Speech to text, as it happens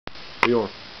You on?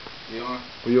 You on?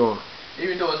 What you on?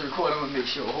 Even though it's recorded, I'm gonna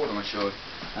make sure. Hold on, shorty.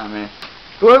 Nah, man.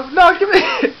 Well, no, give me.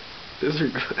 This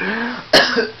is What's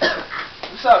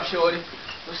up, shorty?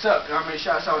 What's up? I mean,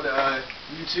 shouts out to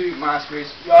YouTube,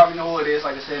 MySpace. You already know who it is.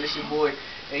 Like I said, it's your boy,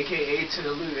 aka To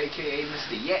The Loot, aka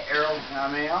Mr. Yet Arrow. You know what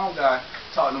I mean? I don't gotta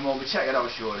talk no more, but check it out,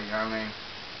 shorty. You know what I mean?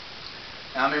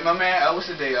 I mean, my man, what's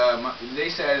the day?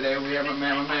 Today Saturday, we have my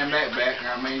man Mac back.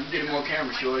 You know what I mean? You get him on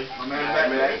camera, shorty. My man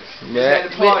Mac back. Had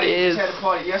the party. Had a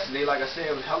party yesterday. Like I said,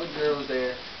 it was hella girls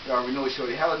there. You already know it,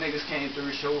 shorty. Hella niggas came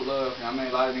through, showed love. You know what I mean?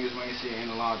 A lot of niggas we ain't seen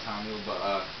in a long time, yo. But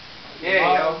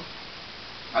yeah, yo.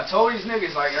 I told these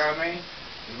niggas, like, you know what I mean?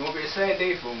 It's gonna be a sad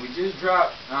day for them. We just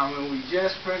dropped. I mean, we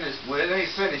just finished. Well, it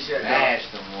ain't finished yet, though.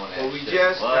 But we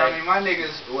just. I mean, my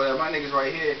niggas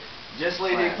right here. Just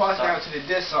laid their parts down to the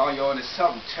diss song, yo, and it's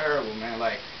something terrible, man.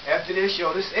 Like, after this,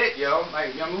 yo, this it, yo.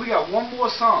 Like, I mean, we got one more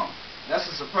song. That's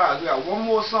a surprise. We got one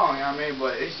more song, you know what I mean?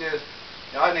 But it's just,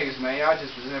 y'all niggas, man, y'all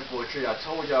just was in for a treat. I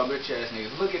told y'all bitch ass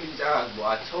niggas. Look at these eyes, boy.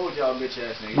 I told y'all bitch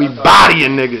ass niggas. We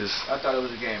bodying niggas. I thought it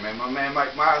was a game, man. My man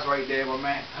Mike Myers right there. My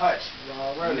man Hutch.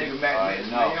 My nigga Mac Mix,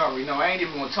 man. Y'all already know. I ain't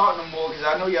even gonna talk no more because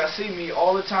I know y'all see me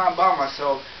all the time by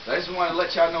myself. I just want to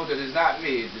let y'all know that it's not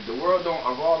me. The world don't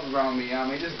revolve around me. I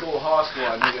mean, just go hard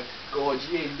squad, nigga. Go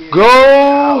GHB. Go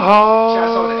hard.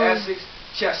 Shouts out to Essex.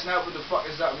 Chestnut, what the fuck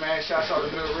is up, man? Shouts out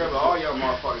to Middle River. All y'all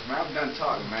motherfuckers, man. I'm done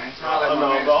talking, man.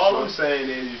 But all I'm saying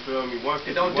is, you feel me?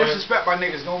 Don't disrespect my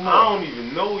niggas no more. I don't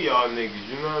even know y'all niggas.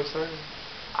 You know what I'm saying?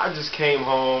 I just came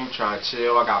home trying to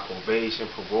chill. I got probation,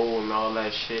 parole, and all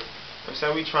that shit. You know what I'm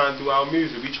saying? We trying to do our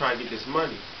music. We trying to get this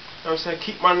money. You know what I'm saying?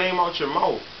 Keep my name out your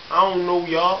mouth. I don't know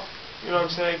y'all. You know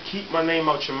what I'm saying? Keep my name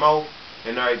out your mouth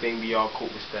and everything be all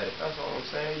copacetic. That's all I'm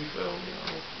saying. You feel me? You know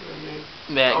what I mean?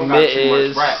 Mac I don't got too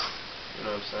is. much rap. You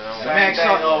know what I'm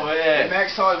saying?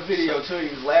 Max saw the video too. He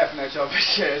was laughing at y'all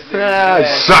bitch ass niggas.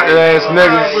 Yeah, sucker ass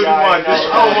niggas.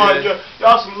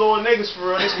 Y'all some little niggas for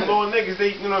real. They some little niggas.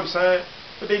 They, you know what I'm saying?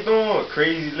 What they doing?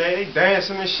 Crazy, like, they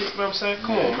dancing and shit, you know what I'm saying?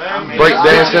 Come on, man. Break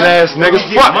dancing ass niggas,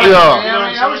 fuck y'all.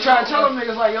 I was trying to tell them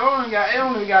niggas, like, yo, they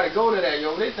don't even got to go to that,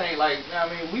 yo. They think, like, I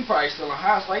mean, we probably still in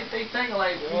high school. Like, they think,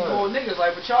 like, we go niggas,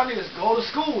 like, but y'all niggas go to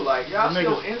school. Like, y'all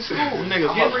still in school.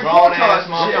 Niggas get report cards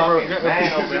and shit.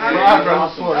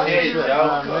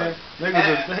 Niggas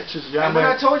are bitches, y'all. And when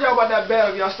I told y'all about that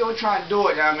battle, y'all still trying to do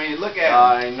it, I mean, look at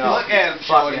him. Look at him,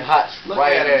 shorty. Fucking hot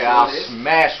right there. I'll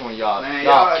smash on y'all.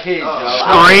 Y'all kids, y'all.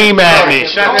 Scream at me.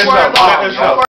 Shut this up.